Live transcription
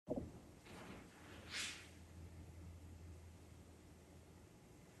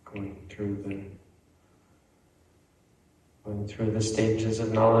going through the stages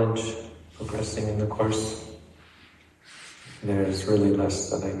of knowledge, progressing in the Course. There's really less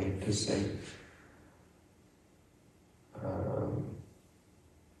that I need to say.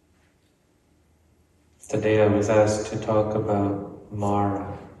 Today I was asked to talk about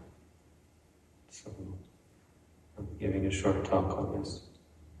Mara, so I'm giving a short talk on this.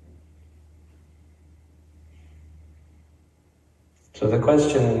 So the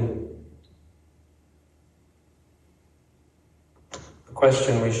question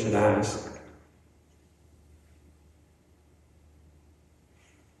we should ask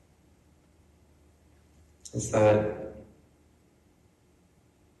is that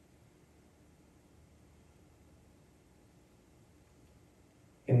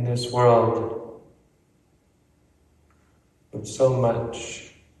in this world with so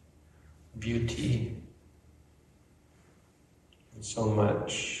much beauty and so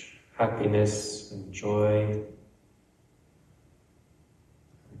much happiness and joy,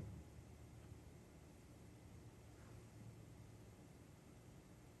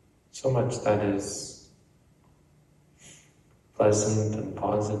 so much that is pleasant and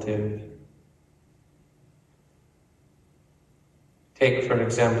positive. Take, for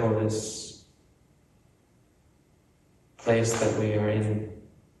example, this place that we are in.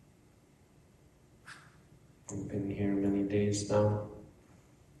 We've been here many days now.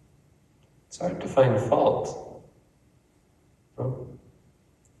 It's hard to find fault. No?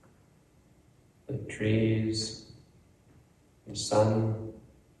 The trees, the sun,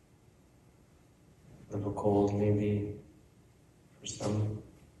 a little cold maybe for some.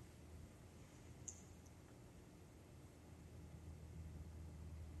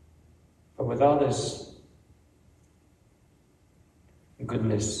 But with all this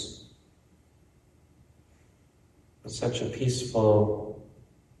goodness, with such a peaceful,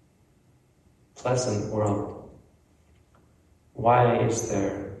 pleasant world, why is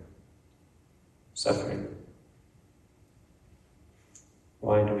there suffering?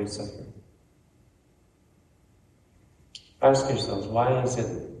 Why do we suffer? Ask yourselves, why is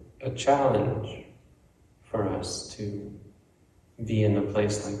it a challenge for us to be in a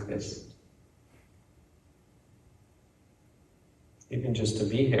place like this? Even just to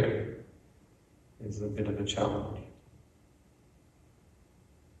be here is a bit of a challenge.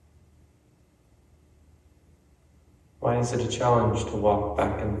 Why is it a challenge to walk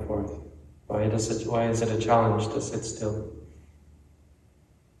back and forth? Why is it a challenge to sit still?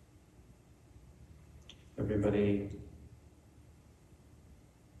 Everybody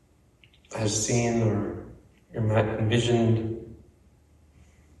has seen or envisioned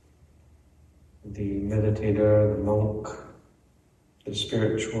the meditator, the monk, the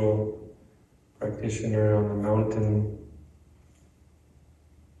spiritual practitioner on the mountain.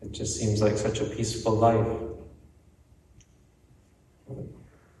 It just seems like such a peaceful life.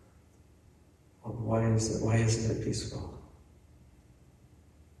 Why isn't it peaceful?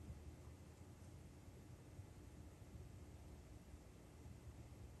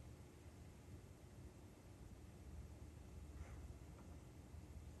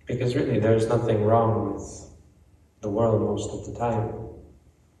 Because really there's nothing wrong with the world most of the time,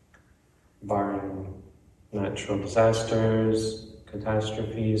 barring natural disasters,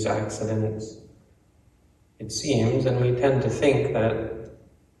 catastrophes, accidents. It seems, and we tend to think that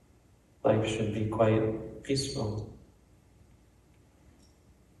life should be quite peaceful.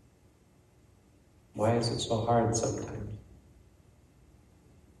 Why is it so hard sometimes?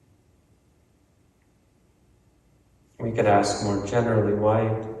 We could ask more generally,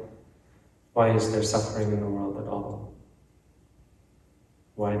 why is there suffering in the world at all?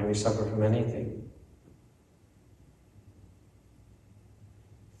 Why do we suffer from anything?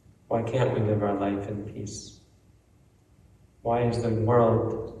 Why can't we live our life in peace? Why is the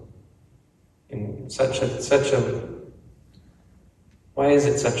world in why is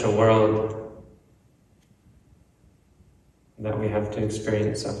it such a world that we have to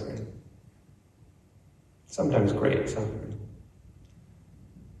experience suffering? Sometimes great suffering,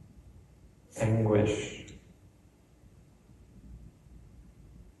 anguish,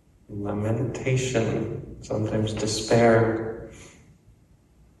 lamentation, sometimes despair,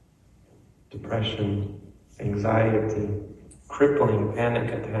 depression, anxiety, crippling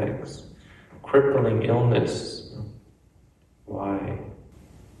panic attacks, crippling illness. Why?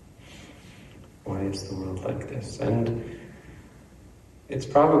 Why is the world like this? And it's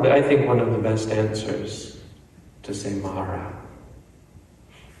probably, I think, one of the best answers to say Mara.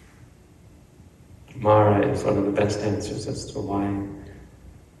 Mara is one of the best answers as to why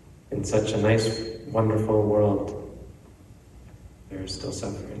in such a nice, wonderful world there is still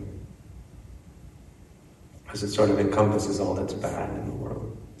suffering. Because it sort of encompasses all that's bad in the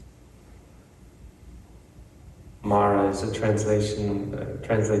world. Mara is a translation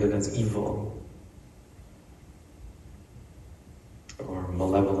translated as evil or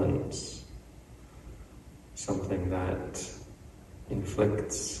malevolence, something that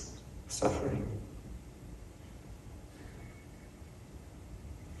inflicts suffering.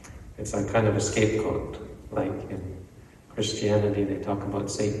 It's like kind of a scapegoat, like in Christianity they talk about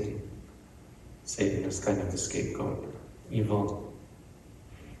Satan. Satan is kind of the scapegoat, evil.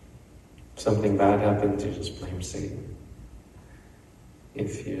 Something bad happens, you just blame Satan. I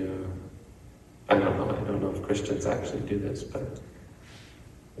don't know if Christians actually do this, but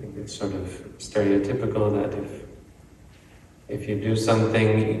I think it's sort of stereotypical that if you do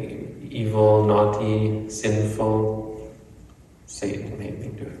something evil, naughty, sinful, Satan made me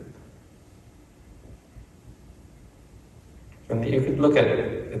do it. And you could look at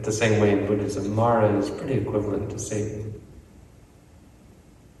it the same way in Buddhism. Mara is pretty equivalent to Satan.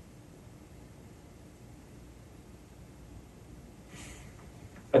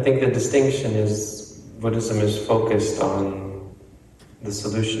 I think the distinction is Buddhism is focused on the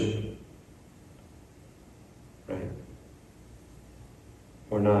solution, right?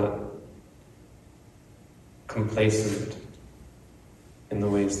 We're not complacent in the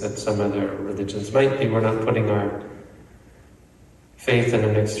ways that some other religions might be. We're not putting our faith in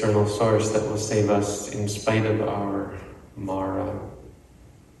an external source that will save us in spite of our Mara.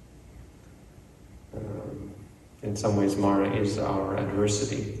 In some ways, Mara is our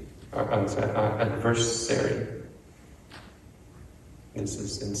adversity, our adversary. This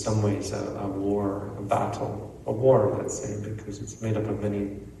is in some ways a war, a battle. A war, let's say, because it's made up of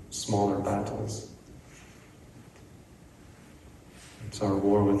many smaller battles. It's our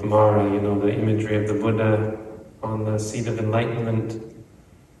war with Mara, the imagery of the Buddha on the seat of enlightenment.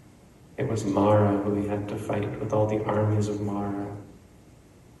 It was Mara who we had to fight with all the armies of Mara.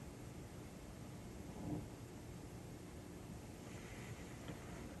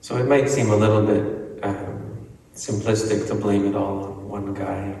 So it might seem a little bit simplistic to blame it all on one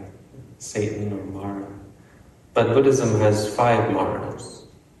guy, Satan or Mara. But Buddhism has 5 Maras.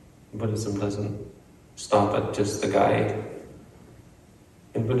 Buddhism doesn't stop at just the guy.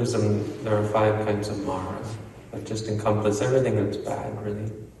 In Buddhism, there are 5 kinds of Mara that just encompass everything that's bad,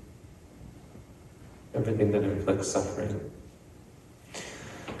 really. Everything that inflicts suffering.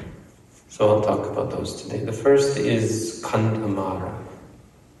 So I'll talk about those today. The first is Khandha Mara.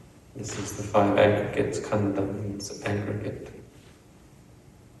 This is the 5 aggregates. Khandha means aggregate.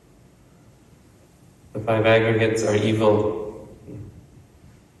 The 5 aggregates are evil.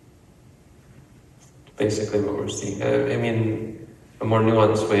 Basically what we're seeing. A more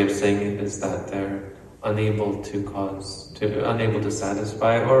nuanced way of saying it is that they're unable to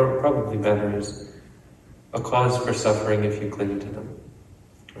satisfy, or probably better is a cause for suffering if you cling to them.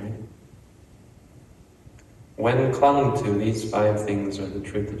 Right? When clung to, these 5 things are the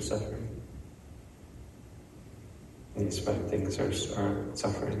truth of suffering. These 5 things are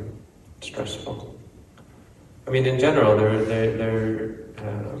suffering, stressful. In general, they're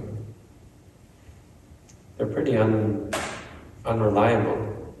pretty unreliable.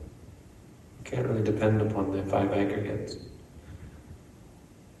 You can't really depend upon the 5 aggregates.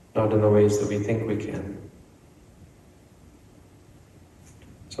 Not in the ways that we think we can.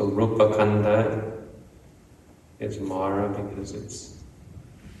 So Rupa Khandha is Mara because it's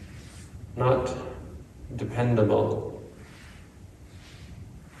not dependable.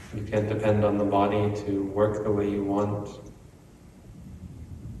 You can't depend on the body to work the way you want.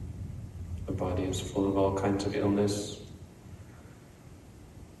 The body is full of all kinds of illness.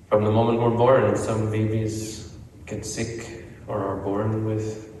 From the moment we're born, some babies get sick or are born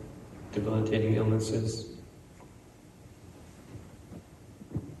with debilitating illnesses.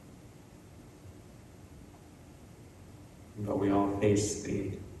 But we all face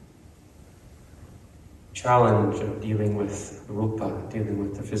the challenge of dealing with rupa, dealing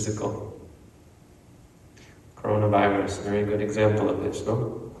with the physical. Coronavirus, very good example of this,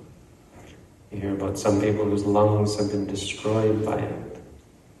 no? You hear about some people whose lungs have been destroyed by it.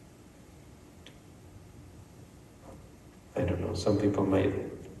 I don't know, some people might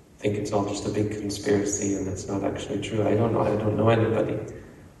think it's all just a big conspiracy and it's not actually true. I don't know anybody.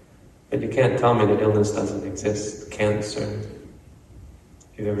 But you can't tell me that illness doesn't exist. Cancer.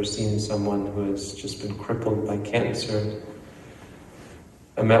 If you've ever seen someone who has just been crippled by cancer.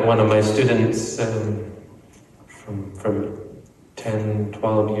 I met one of my students from 10,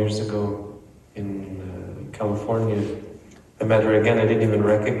 12 years ago in California. I met her again, I didn't even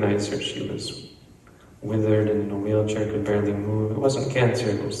recognize her. She was withered and in a wheelchair, could barely move. It wasn't cancer,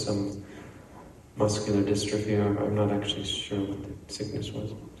 it was some muscular dystrophy, or I'm not actually sure what the sickness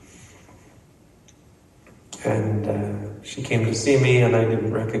was. And she came to see me, and I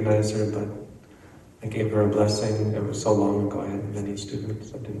didn't recognize her, but I gave her a blessing. It was so long ago, I had many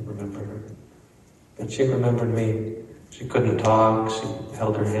students, I didn't remember her. But she remembered me. She couldn't talk, she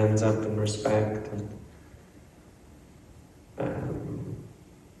held her hands up in respect. And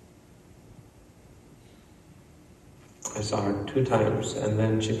I saw her 2 times, and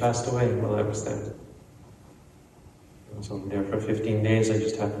then she passed away while I was there. I was only there for 15 days, I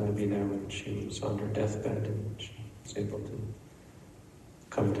just happened to be there when she was on her deathbed, and she was able to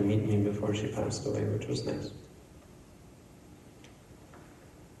come to meet me before she passed away, which was nice.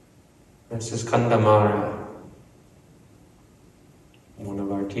 This is Kandamara, one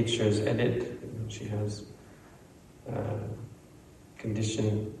of our teachers, Edith. She has a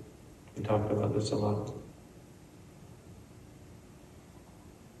condition. We talked about this a lot.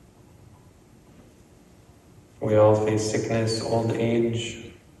 We all face sickness, old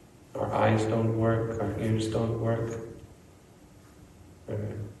age. Our eyes don't work, our ears don't work.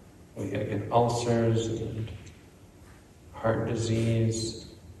 We get ulcers and heart disease,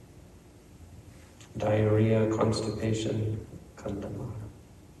 diarrhea, constipation, Kandamara.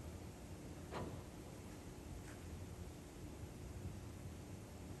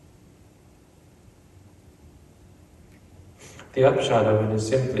 The upshot of it is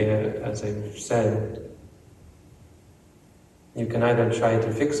simply, as I've said, you can either try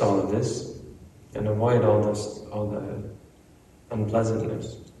to fix all of this and avoid all the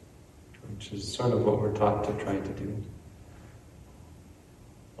unpleasantness, which is sort of what we're taught to try to do.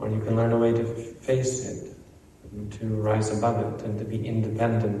 Or you can learn a way to face it, and to rise above it, and to be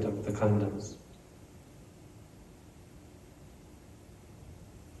independent of the khandhas.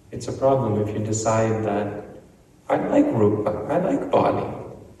 It's a problem if you decide that, I like rupa, I like body,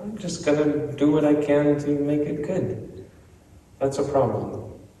 I'm just going to do what I can to make it good. That's a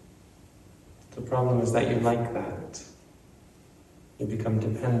problem. The problem is that you like that. You become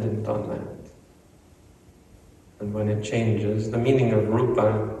dependent on that. And when it changes, the meaning of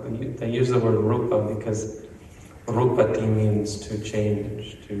rupa, they use the word rupa because rupati means to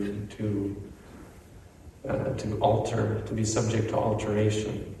change, to alter, to be subject to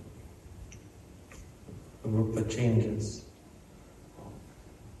alteration. The rupa changes.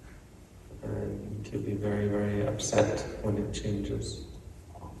 And you'll be very, very upset when it changes.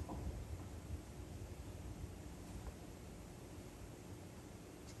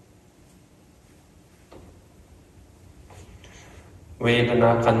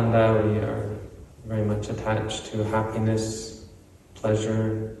 Vedana Khandha, we are very much attached to happiness,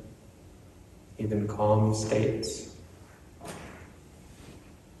 pleasure, even calm states.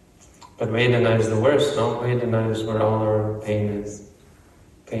 But Vedana is the worst, no? Vedana is where all our pain is.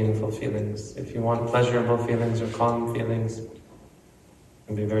 Painful feelings. If you want pleasurable feelings or calm feelings,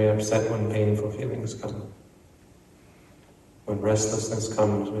 you'll be very upset when painful feelings come. When restlessness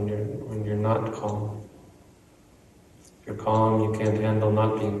comes, when you're not calm. If you're calm, you can't handle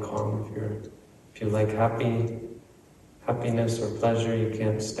not being calm. If you like happiness or pleasure, you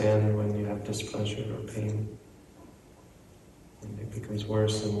can't stand when you have displeasure or pain. And it becomes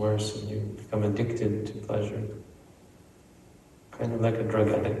worse and worse, and you become addicted to pleasure. Kind of like a drug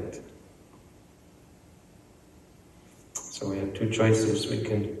addict. So we have 2 choices. We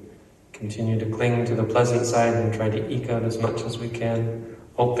can continue to cling to the pleasant side and try to eke out as much as we can,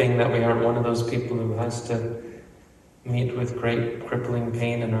 hoping that we aren't one of those people who has to meet with great crippling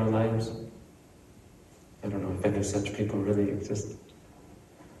pain in our lives. I don't know if any such people really exist.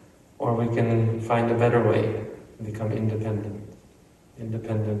 Or we can find a better way, become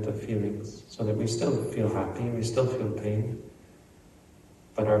independent of feelings, so that we still feel happy, we still feel pain.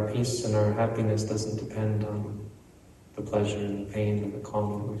 But our peace and our happiness doesn't depend on the pleasure and the pain and the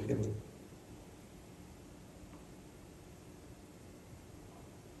calm that we feel.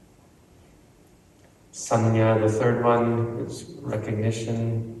 Sanya, the third one, is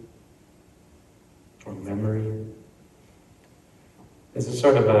recognition or memory. This is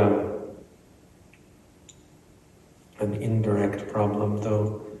sort of an indirect problem,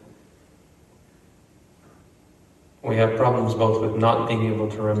 though. We have problems both with not being able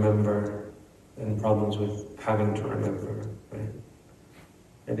to remember and problems with having to remember, right?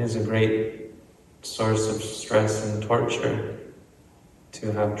 It is a great source of stress and torture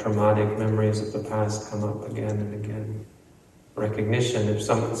to have traumatic memories of the past come up again and again. Recognition, if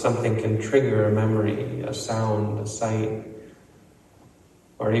something can trigger a memory, a sound, a sight,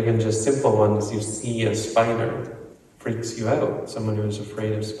 or even just simple ones, you see a spider, freaks you out, someone who is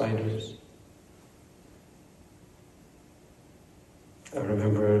afraid of spiders. I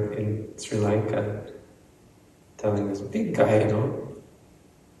remember in Sri Lanka telling this big guy,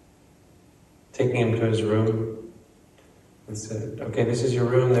 taking him to his room and said, okay, this is your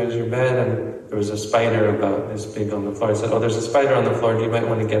room, there's your bed, and there was a spider about this big on the floor. I said, oh, there's a spider on the floor, you might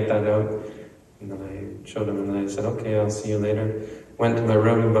want to get that out. And then I showed him, and then I said, okay, I'll see you later. Went to my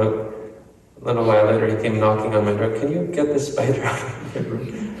room, but a little while later he came knocking on my door, can you get the spider out of my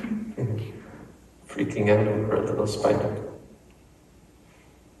room? Freaking out over a little spider.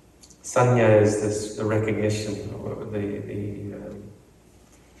 Sanya is the recognition, or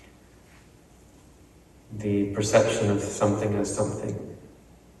the perception of something as something.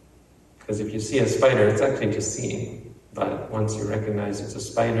 Because if you see a spider, it's actually just seeing. But once you recognize it's a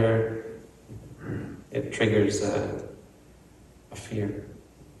spider, it triggers a fear.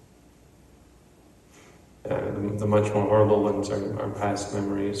 The much more horrible ones are past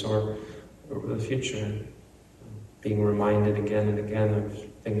memories or the future. Being reminded again and again of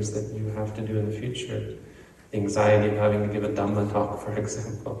things that you have to do in the future. The anxiety of having to give a Dhamma talk, for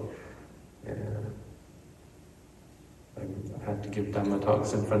example. I had to give Dhamma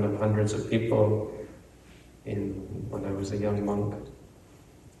talks in front of hundreds of people when I was a young monk.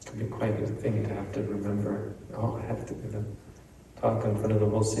 It could be quite a thing to have to remember, I have to give a talk in front of the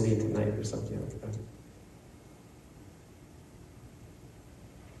whole city tonight or something like that.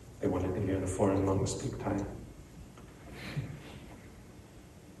 They wanted to hear the foreign monks speak Thai.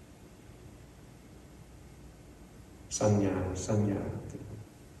 Sanya.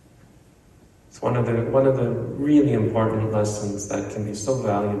 It's one of the really important lessons that can be so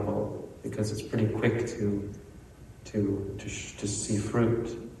valuable because it's pretty quick to see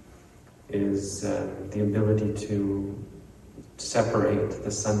fruit. Is the ability to separate the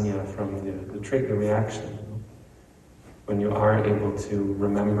sanya from the trigger reaction. When you are able to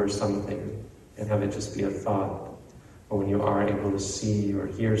remember something and have it just be a thought, or when you are able to see or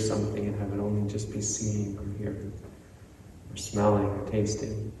hear something and have it only just be seeing or hearing, or smelling or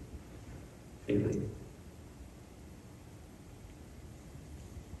tasting, feeling.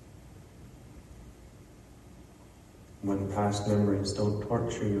 When past memories don't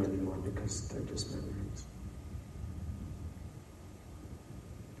torture you anymore because they're just memories.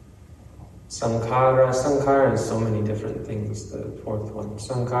 Sankhara is so many different things, the fourth one.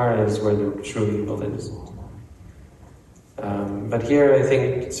 Sankhara is where the true evil is. But here I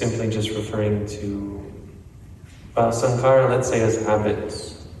think simply just referring to, sankhara, let's say, as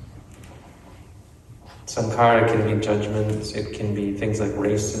habits. Sankhara can be judgments, it can be things like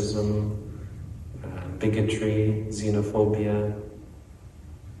racism, bigotry, xenophobia.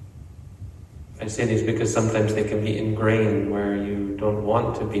 I say these because sometimes they can be ingrained where you don't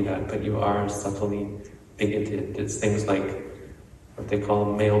want to be that, but you are subtly bigoted. It's things like what they call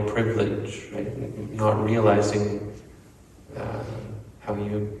male privilege, right? Not realizing how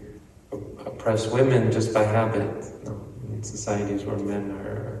you oppress women just by habit. In societies where men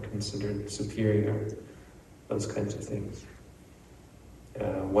are considered superior, those kinds of things.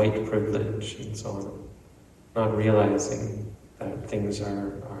 White privilege and so on. Not realizing that things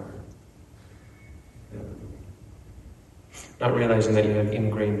are not realizing that you have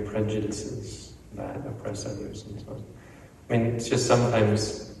ingrained prejudices that oppress others and so on. I mean, it's just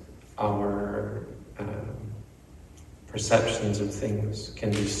sometimes our perceptions of things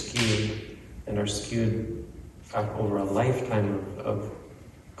can be skewed and are skewed over a lifetime of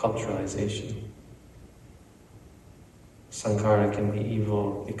culturalization. Sankhara can be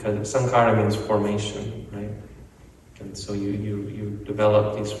evil because sankhara means formation, right? And so you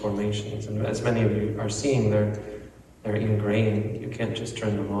develop these formations, and as many of you are seeing, they're ingrained. You can't just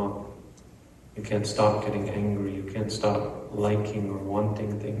turn them off. You can't stop getting angry. You can't stop liking or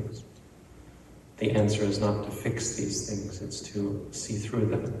wanting things. The answer is not to fix these things, it's to see through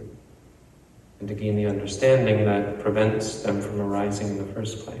them and to gain the understanding that prevents them from arising in the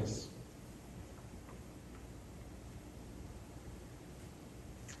first place.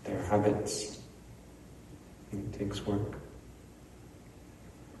 They're habits. It takes work.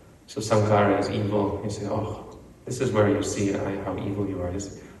 So sankhara is evil. You say, this is where you see how evil you are.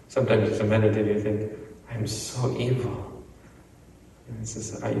 Sometimes as a meditator you think, I'm so evil. And this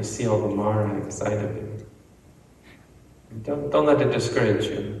is how you see all the Mara inside of you. Don't let it discourage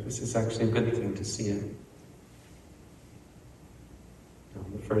you. This is actually a good thing to see it.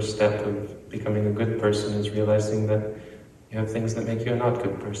 The first step of becoming a good person is realizing that you have things that make you a not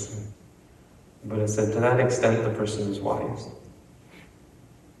good person. The Buddha said, to that extent, the person is wise.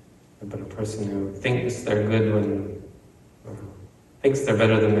 But a person who thinks they're good thinks they're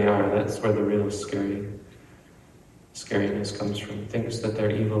better than they are, that's where the real scariness comes from. Thinks that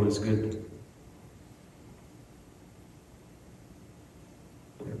their evil is good.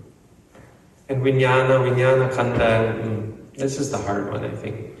 And vijnana khanda, this is the hard one, I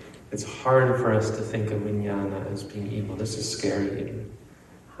think. It's hard for us to think of vijnana as being evil. This is scary.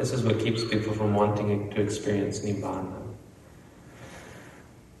 This is what keeps people from wanting to experience nibbana.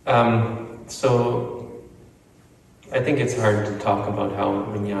 So I think it's hard to talk about how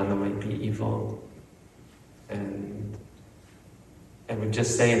vijnana might be evil. And I would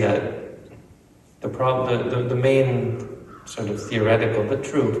just say that the main sort of theoretical, but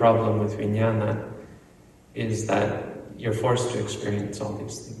true problem with vijnana is that you're forced to experience all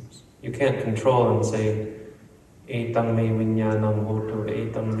these things. You can't control and say, etam me vijnanam hotu,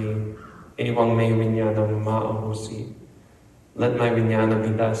 evang me vijnanam ma'ahosi. Let my vijnana be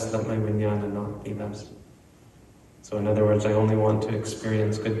thus, let my vijnana not be thus. So in other words, I only want to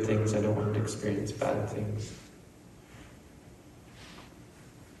experience good things, I don't want to experience bad things.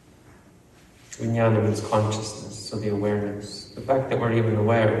 Vijnana means consciousness, so the awareness. The fact that we're even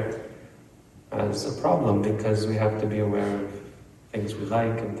aware is a problem because we have to be aware of things we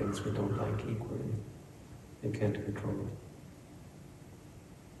like and things we don't like equally. You can't control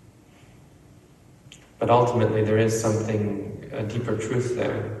it. But ultimately there is something, a deeper truth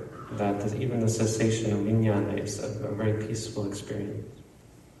there, that even the cessation of vijnana is a very peaceful experience.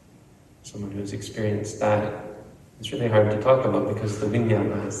 Someone who's experienced that, it's really hard to talk about because the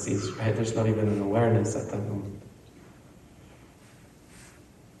vijnana has ceased, right? There's not even an awareness at that moment.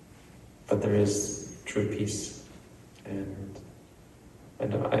 But there is true peace. And I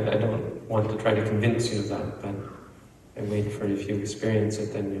don't want to try to convince you of that, but I wait for if you experience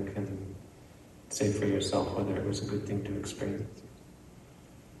it, then you can say for yourself whether it was a good thing to experience.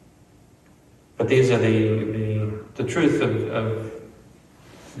 But these are the truth of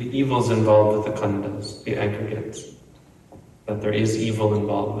the evils involved with the khandhas, the aggregates, that there is evil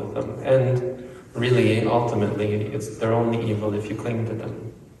involved with them. And really, ultimately, they're only evil if you cling to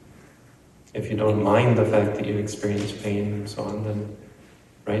them. If you don't mind the fact that you experience pain and so on, then,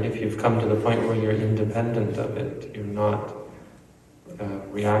 right, if you've come to the point where you're independent of it, you're not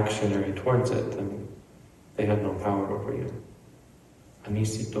reactionary towards it, then they have no power over you.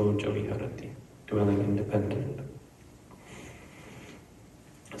 Anisito javiharati, dwelling independent.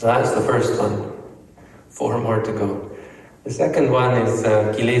 So that's the first one. 4 more to go. The second one is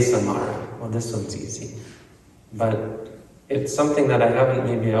kilesa mara. Well, this one's easy. But it's something that I haven't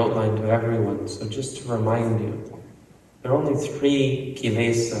maybe outlined to everyone, so just to remind you, there are only 3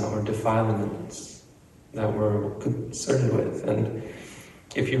 kilesa, or defilements, that we're concerned with. And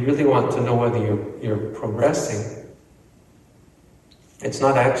if you really want to know whether you're progressing, it's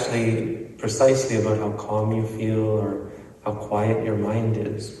not actually precisely about how calm you feel or how quiet your mind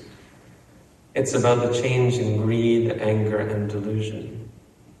is. It's about the change in greed, anger, and delusion.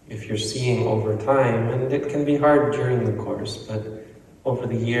 If you're seeing over time, and it can be hard during the course, but over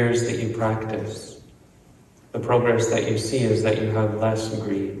the years that you practice, the progress that you see is that you have less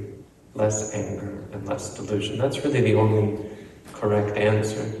greed, less anger, and less delusion. That's really the only correct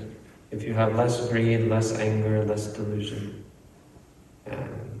answer. If you have less greed, less anger, less delusion,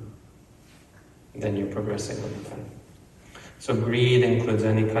 then you're progressing on the path. So greed includes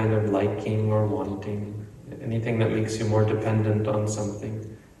any kind of liking or wanting, anything that makes you more dependent on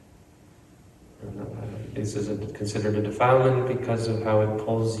something. This is considered a defilement because of how it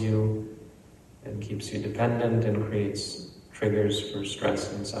pulls you and keeps you dependent and creates triggers for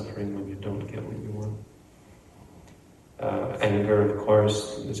stress and suffering when you don't get what you want. Anger, of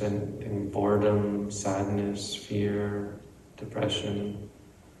course, is in boredom, sadness, fear, depression,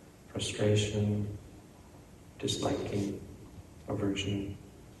 frustration, disliking, aversion.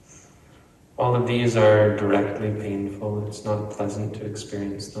 All of these are directly painful. It's not pleasant to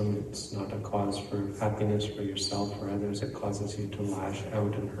experience them. It's not a cause for happiness for yourself or others. It causes you to lash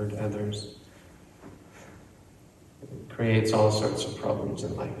out and hurt others. It creates all sorts of problems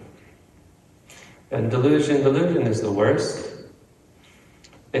in life. And delusion is the worst.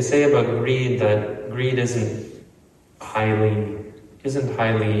 They say about greed that greed isn't highly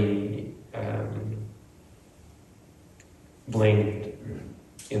blamed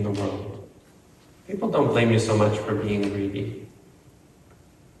in the world. People don't blame you so much for being greedy.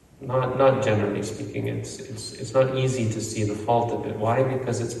 Not generally speaking. It's not easy to see the fault of it. Why?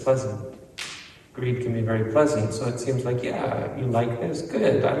 Because it's pleasant. Greed can be very pleasant, so it seems like, yeah, you like this?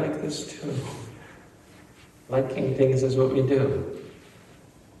 Good, I like this too. Liking things is what we do.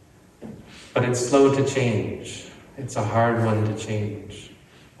 But it's slow to change. It's a hard one to change.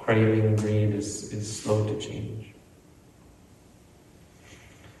 Craving, greed is slow to change.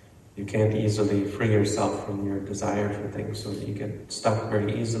 You can't easily free yourself from your desire for things, so that you get stuck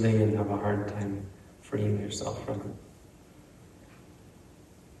very easily and have a hard time freeing yourself from it.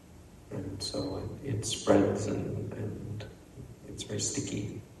 And so it spreads and it's very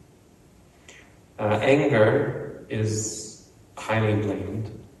sticky. Anger is highly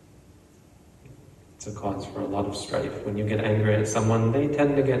blamed. It's a cause for a lot of strife. When you get angry at someone, they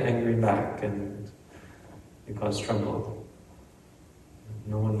tend to get angry back and they cause trouble.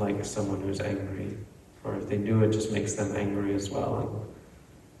 No one likes someone who's angry. Or if they do, it just makes them angry as well.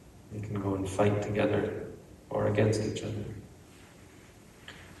 And they can go and fight together or against each other.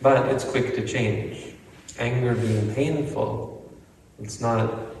 But it's quick to change. Anger being painful, it's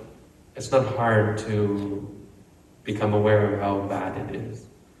not hard to become aware of how bad it is.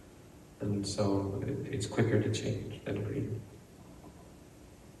 And so it's quicker to change than greed.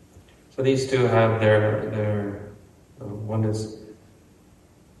 So these two have their one is,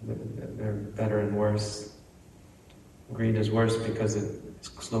 they're better and worse. Greed is worse because it's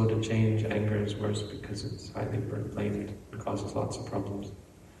slow to change. Anger is worse because it's highly blamed and causes lots of problems.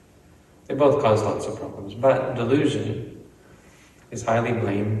 They both cause lots of problems, but delusion is highly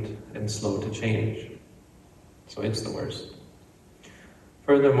blamed and slow to change. So it's the worst.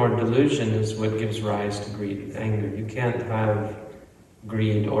 Furthermore, delusion is what gives rise to greed and anger. You can't have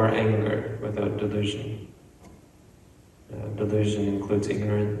greed or anger without delusion. Delusion includes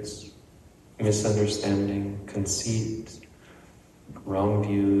ignorance, misunderstanding, conceit, wrong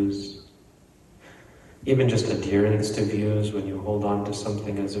views, even just adherence to views when you hold on to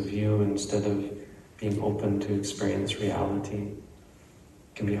something as a view instead of being open to experience reality.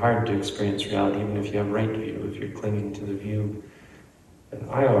 It can be hard to experience reality even if you have right view, if you're clinging to the view. And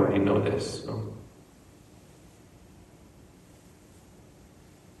I already know this. So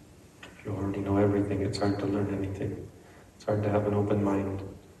if you already know everything, it's hard to learn anything. It's hard to have an open mind.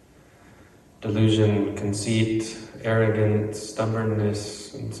 Delusion, conceit, arrogance,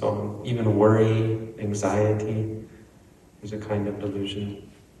 stubbornness, and so on. Even worry, anxiety is a kind of delusion.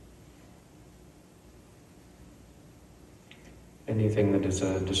 Anything that is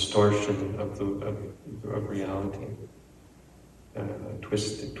a distortion of reality,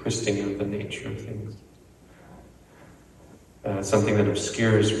 twisting of the nature of things. Something that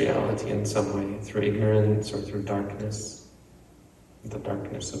obscures reality in some way, through ignorance or through darkness, the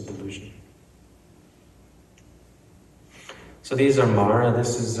darkness of delusion. So these are Mara.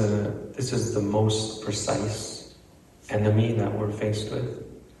 This is the most precise enemy that we're faced with,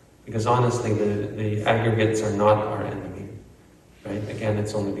 because honestly, the aggregates are not our enemy, right? Again,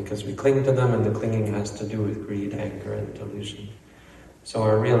 it's only because we cling to them, and the clinging has to do with greed, anger, and delusion. So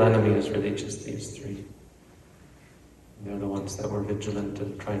our real enemy is really just these three. They're the ones that we're vigilant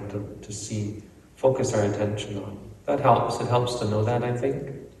and trying to see, focus our attention on. That helps. It helps to know that, I think.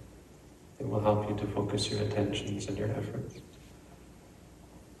 It will help you to focus your attentions and your efforts.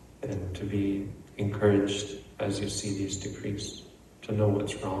 And to be encouraged as you see these decrease, to know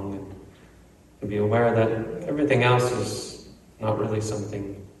what's wrong and to be aware that everything else is not really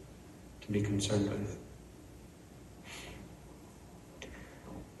something to be concerned with.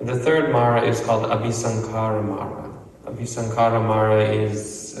 The third Mara is called Abhisankara Mara. Abhisankara Mara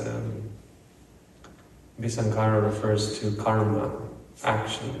is, Abhisankara refers to karma,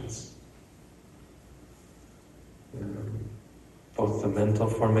 actions. Both the mental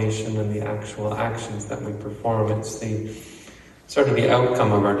formation and the actual actions that we perform. It's the sort of the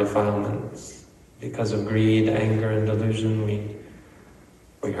outcome of our defilements. Because of greed, anger, and delusion,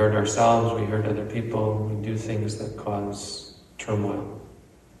 we hurt ourselves, we hurt other people, we do things that cause turmoil.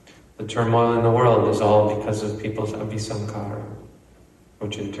 The turmoil in the world is all because of people's abhisankara,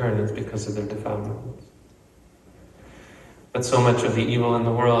 which in turn is because of their defilements. But so much of the evil in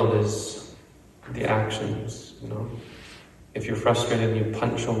the world is the actions, If you're frustrated and you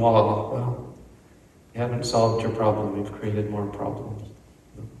punch a wall, well, you haven't solved your problem, you've created more problems.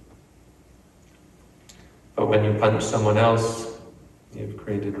 But when you punch someone else, you've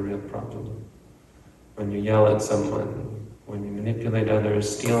created a real problem. When you yell at someone, when you manipulate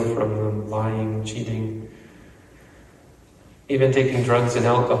others, steal from them, lying, cheating, even taking drugs and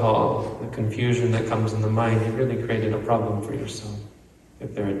alcohol, the confusion that comes in the mind, you've really created a problem for yourself.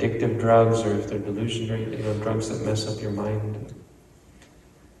 If they're addictive drugs or if they're delusionary, drugs that mess up your mind,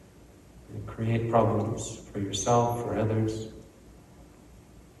 you create problems for yourself, for others.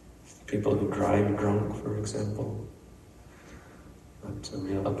 People who drive drunk, for example, that's a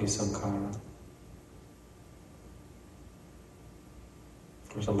real abhisankara.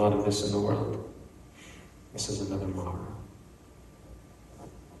 There's a lot of this in the world. This is another Mara.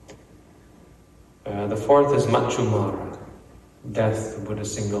 The fourth is Machu Mara. Death, the Buddha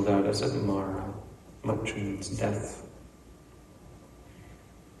singled out as a Mara. Machu means death.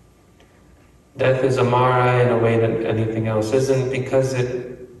 Death is a Mara in a way that anything else isn't, because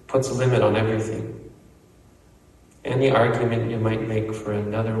it puts a limit on everything. Any argument you might make for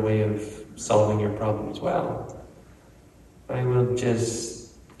another way of solving your problems, well, I will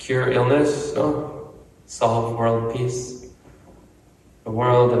just cure illness, no, solve world peace. The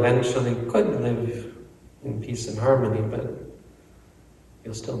world eventually could live in peace and harmony, but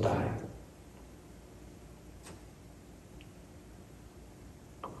you'll still die.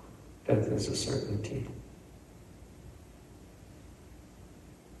 Death is a certainty.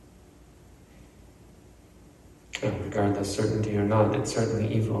 And regardless certainty or not, it's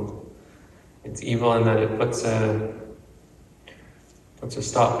certainly evil. It's evil in that it puts a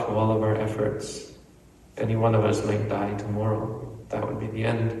stop to all of our efforts. Any one of us might die tomorrow. That would be the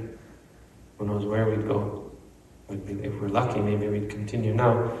end. Who knows where we'd go? If we're lucky, maybe we'd continue.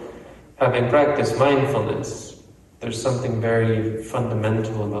 Now, having practiced mindfulness, there's something very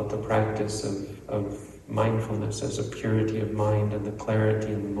fundamental about the practice of mindfulness as a purity of mind and the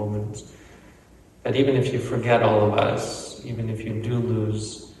clarity in the moments. That even if you forget all of us, even if you do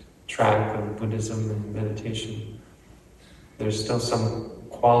lose track of Buddhism and meditation, there's still some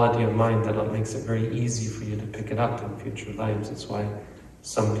quality of mind that makes it very easy for you to pick it up in future lives. That's why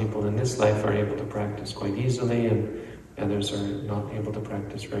some people in this life are able to practice quite easily and others are not able to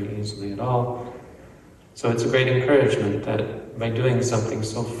practice very easily at all. So it's a great encouragement that by doing something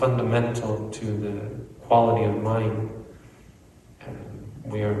so fundamental to the quality of mind,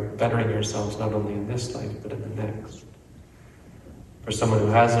 we are bettering ourselves not only in this life, but in the next. For someone who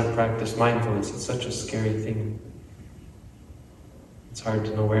hasn't practiced mindfulness, it's such a scary thing. It's hard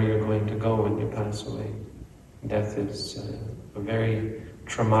to know where you're going to go when you pass away. Death is a very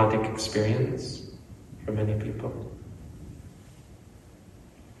traumatic experience for many people.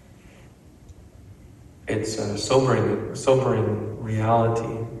 It's a sobering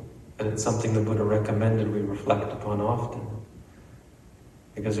reality, and it's something the Buddha recommended we reflect upon often.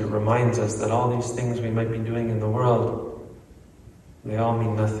 Because it reminds us that all these things we might be doing in the world, they all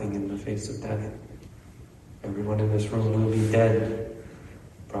mean nothing in the face of death. Everyone in this room will be dead,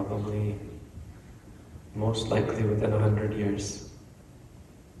 probably, most likely within 100 years.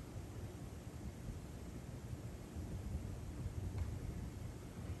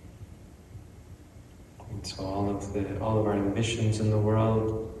 And so all of our ambitions in the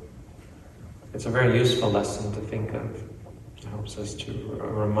world, it's a very useful lesson to think of. It helps us a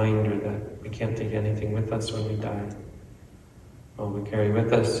reminder that we can't take anything with us when we die. All we carry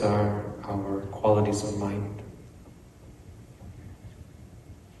with us are our qualities of mind.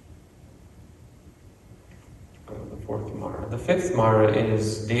 The fourth Mara. The fifth Mara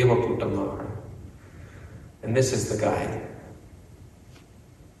is Devaputta Mara. And this is the guy.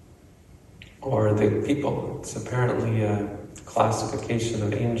 Or the people. It's apparently a classification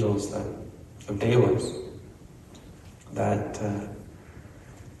of angels, of devas, that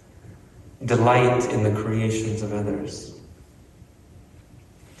delight in the creations of others.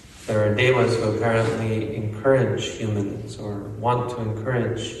 There are devas who apparently encourage humans or want to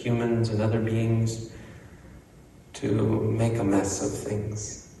encourage humans and other beings to make a mess of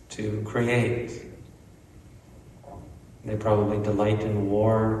things, to create. They probably delight in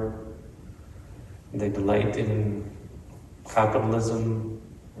war. They delight in capitalism.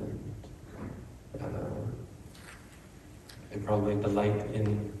 They probably delight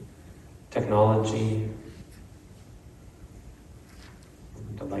in technology,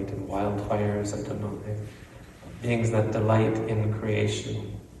 delight in wildfires, I don't know. Beings that delight in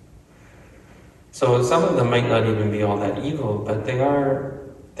creation. So some of them might not even be all that evil, but they're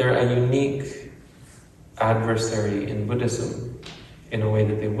a unique adversary in Buddhism in a way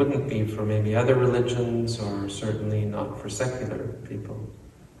that they wouldn't be for maybe other religions or certainly not for secular people.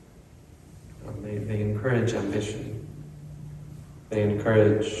 They encourage ambition. They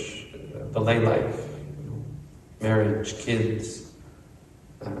encourage the lay life, marriage, kids,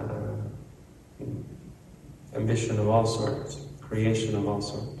 ambition of all sorts, creation of all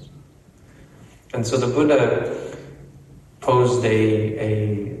sorts. And so the Buddha posed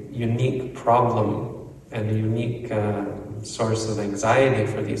a unique problem and a unique source of anxiety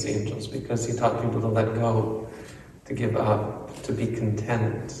for these angels, because he taught people to let go, to give up, to be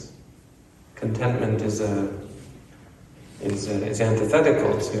content. Contentment is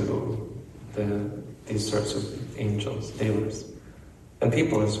antithetical to these sorts of angels, devas, and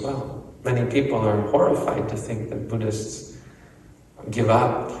people as well. Many people are horrified to think that Buddhists give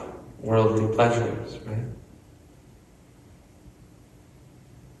up worldly pleasures, right?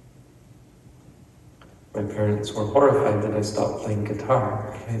 My parents were horrified that I stopped playing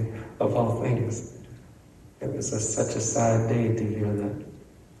guitar, of all things. It was such a sad day to hear that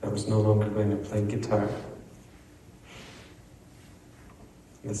I was no longer going to play guitar.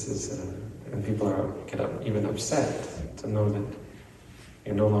 This is, and people get even upset to know that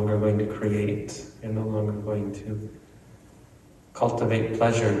you're no longer going to create, you're no longer going to cultivate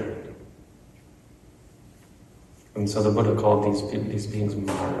pleasure. And so the Buddha called these beings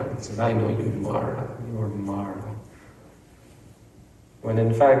Mara. He said, I know you, Mara, you are Mara. When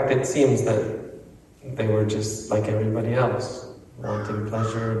in fact it seems that they were just like everybody else, wanting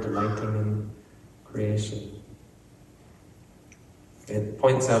pleasure, delighting in creation. It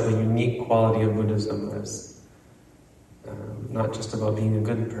points out the unique quality of Buddhism as not just about being a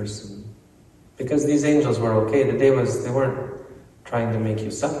good person. Because these angels were okay, they weren't trying to make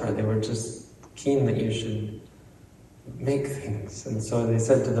you suffer, they were just keen that you should make things. And so they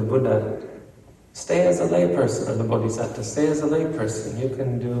said to the Buddha, stay as a layperson, or the Bodhisattva, stay as a layperson. You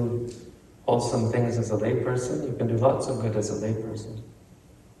can do wholesome things as a layperson, you can do lots of good as a layperson.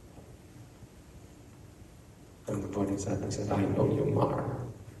 And the Bodhisattva said, I know you, Mara.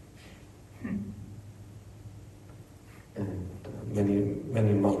 And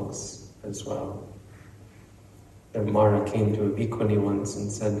many monks as well. And Mara came to a bhikkhuni once and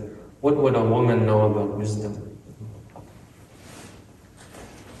said, what would a woman know about wisdom?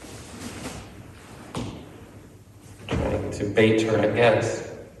 Trying to bait her, I guess.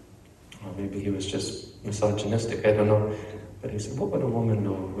 Or maybe he was just misogynistic, I don't know. But he said, what would a woman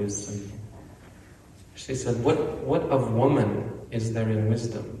know of wisdom? She said, what of woman is there in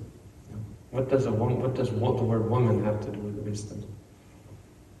wisdom? What does the word woman have to do with wisdom?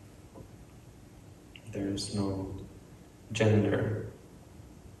 There is no gender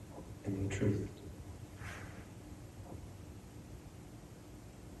in truth.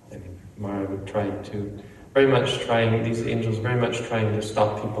 Anyway, Mara would these angels very much trying to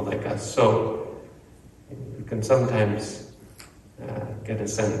stop people like us. So you can sometimes get a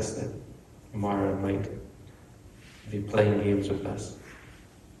sense that Mara might be playing games with us.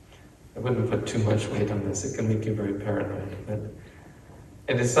 I wouldn't put too much weight on this, it can make you very paranoid. But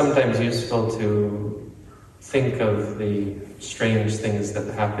it is sometimes useful to think of the strange things that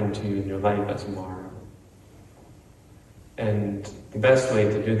happen to you in your life as Mara. And the best way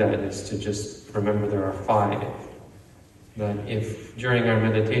to do that is to just remember there are 5. That if during our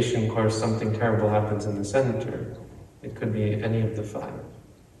meditation course something terrible happens in the center, it could be any of the 5.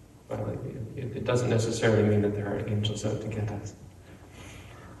 Well, it doesn't necessarily mean that there are angels out to get us.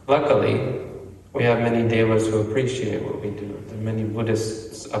 Luckily, we have many devas who appreciate what we do. There are many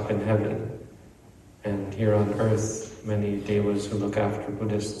Buddhists up in heaven, and here on earth, many devas who look after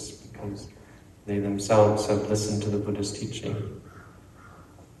Buddhists because they themselves have listened to the Buddha's teaching.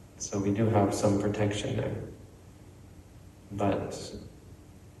 So we do have some protection there. But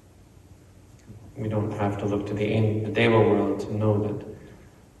we don't have to look to the Deva world to know that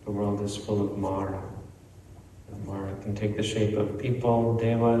the world is full of Mara. And Mara can take the shape of people,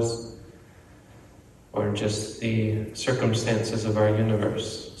 devas, or just the circumstances of our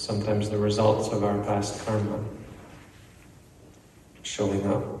universe, sometimes the results of our past karma, showing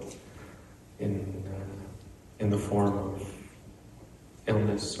up in the form of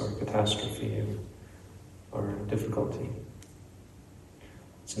illness or catastrophe or difficulty.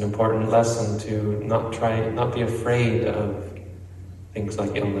 It's an important lesson to not be afraid of things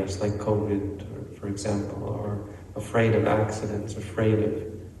like illness, like COVID, for example, or afraid of accidents, afraid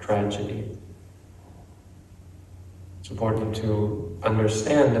of tragedy. It's important to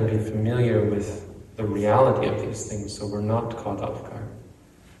understand and be familiar with the reality of these things so we're not caught off guard,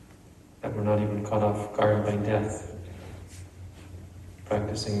 that we're not even caught off guard by death.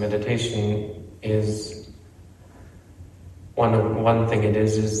 Practicing meditation is one thing it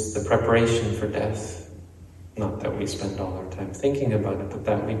is the preparation for death. Not that we spend all our time thinking about it, but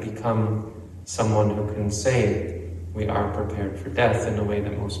that we become someone who can say we are prepared for death in a way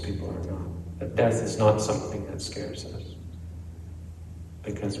that most people are not. That death is not something that scares us,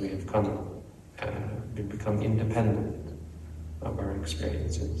 because we have become independent of our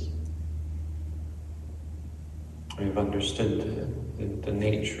experiences. We have understood the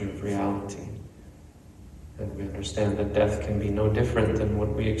nature of reality. And we understand that death can be no different than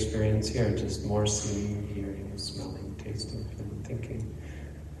what we experience here, just more seeing, hearing, smelling, tasting, feeling, thinking.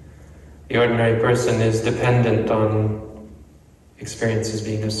 The ordinary person is dependent on experiences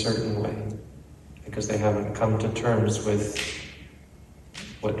being a certain way, because they haven't come to terms with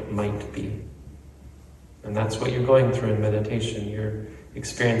what might be. And that's what you're going through in meditation. You're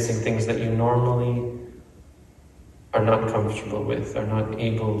experiencing things that you normally are not comfortable with, are not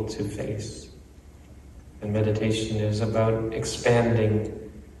able to face. And meditation is about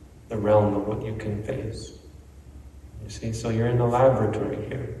expanding the realm of what you can face. You see, so you're in a laboratory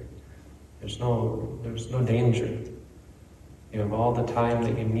here. There's no danger. You have all the time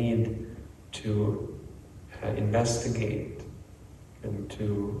that you need to investigate and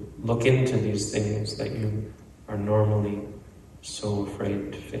to look into these things that you are normally so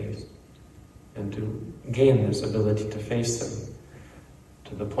afraid to face, and to gain this ability to face them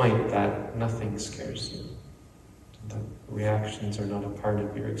to the point that nothing scares you, that reactions are not a part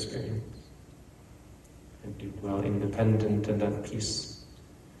of your experience, and you dwell independent and at peace,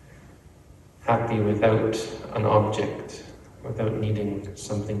 happy without an object, without needing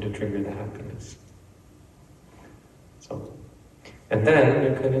something to trigger the happiness. So, and then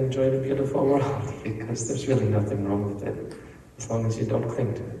you can enjoy the beautiful world, because there's really nothing wrong with it, as long as you don't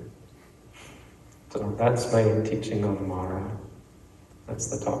cling to it. So that's my teaching on Mara. That's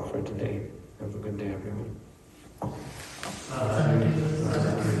the talk for today. Have a good day, everyone.